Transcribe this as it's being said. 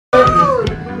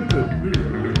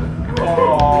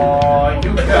Oh,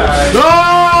 you guys. No!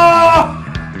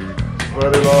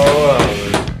 Put it all up.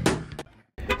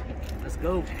 Let's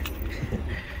go.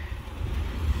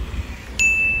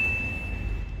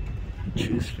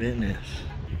 Chuze Fitness.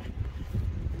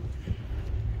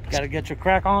 Gotta get your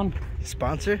crack on.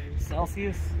 Sponsor?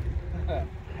 Celsius.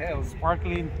 Hell,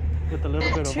 sparkling with a little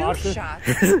bit of 2 vodka.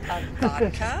 shots of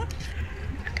vodka.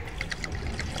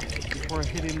 Before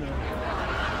hitting the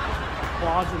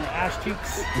quads and the ass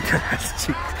cheeks. Ass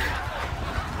cheeks.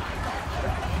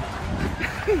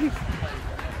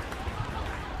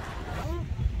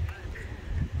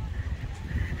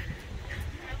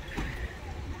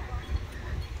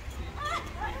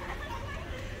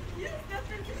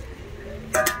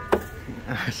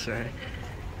 Sorry.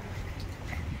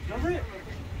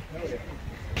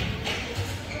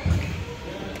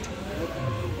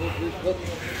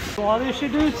 So all this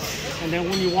shit, dude. And then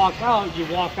when you walk out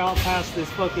past this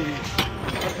fucking,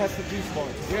 Past the juice bar.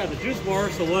 yeah, the juice bar.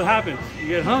 So what happens? You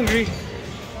get hungry,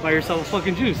 buy yourself a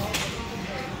fucking juice.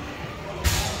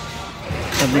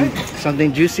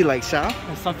 Something juicy like Sal?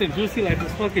 And something juicy like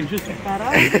this fucking juicy fat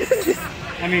ass.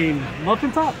 I mean,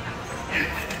 muffin top.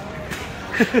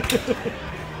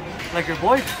 Like your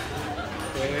boy.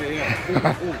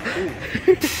 Yeah.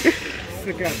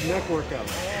 Sick ass neck workout.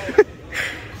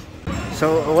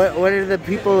 So what are the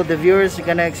viewers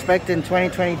gonna expect in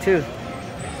 2022?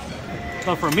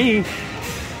 But for me,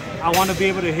 I want to be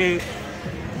able to hit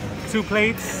 2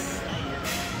 plates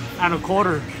and a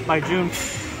quarter by June.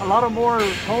 A lot of more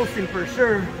posting for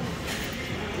sure.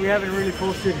 We haven't really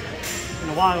posted in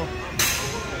a while.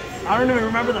 I don't even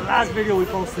remember the last video we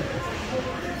posted.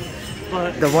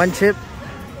 But The one chip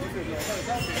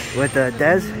with the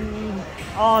Dez?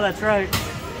 oh, that's right.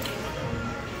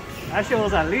 That shit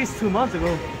was at least 2 months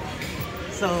ago.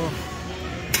 So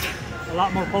a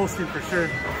lot more posting for sure.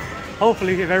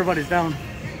 Hopefully, if everybody's down.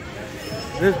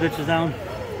 This bitch is down.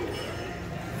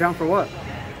 Down for what?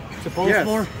 To post Yes.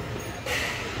 more?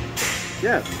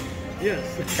 Yes. Yes.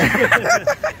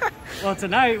 Well,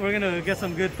 tonight we're gonna get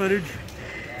some good footage.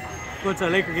 Go to a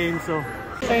Laker game, so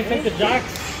take the Jack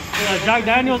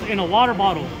Daniels in a water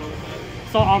bottle.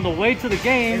 So on the way to the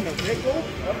game,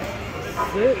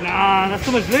 nah, that's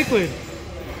too much liquid.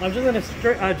 I'm just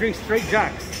gonna drink straight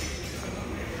Jacks.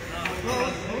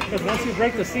 Because once you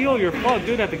break the seal, you're fucked,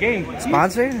 dude, at the game.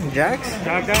 Sponsor? Jax?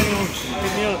 Jack Daniels,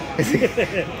 hit me up.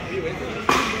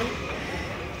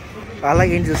 I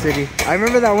like Angel City. I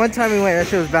remember that one time we went, that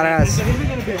shit was badass. What are we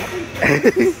gonna be?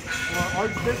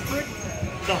 Arts District?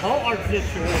 The whole Arts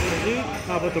District, dude.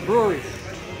 How about the brewery?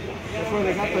 That's where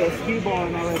they got the ski ball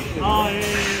and all that shit. Oh, yeah.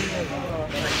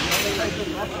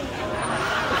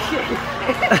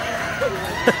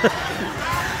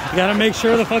 You gotta make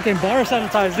sure the fucking bar is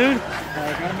sanitized, dude.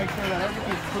 Gotta make sure that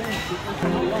everything's clean.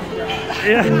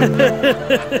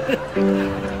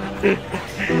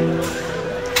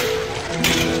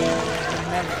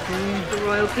 The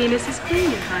royal penis is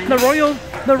clean, Your Highness.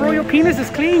 The royal penis is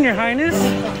clean, Your Highness.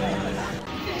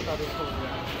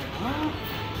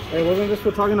 Hey, wasn't this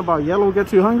we're talking about yellow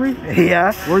gets you hungry?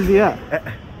 Yeah. Where's he at?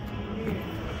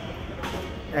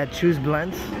 At Chuze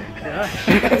Blends. Yeah.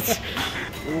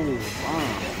 Ooh, wow.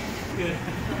 Good.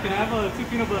 Can I have 2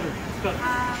 peanut butter?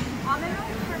 Almond milk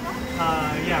for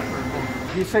both? Yeah, for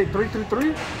both. You say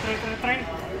 333?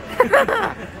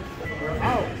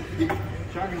 Ow.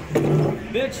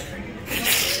 Bitch.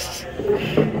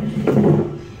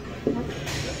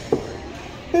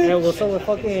 Yeah, what's up with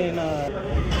fucking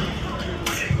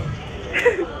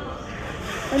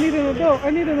I need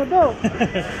an adult.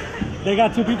 They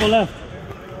got 2 people left.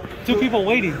 2 people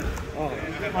waiting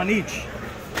on each.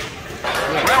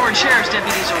 Broward Sheriff's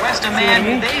deputies arrest a man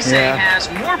who they say has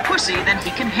more pussy than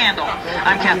he can handle.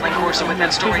 I'm Kathleen Corso with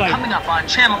that story coming up on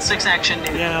Channel 6 Action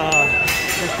News. Yeah,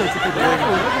 there's still 2 people waiting.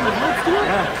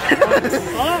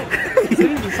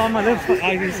 Yeah. He saw my lips.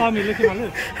 He saw me licking my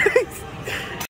lips.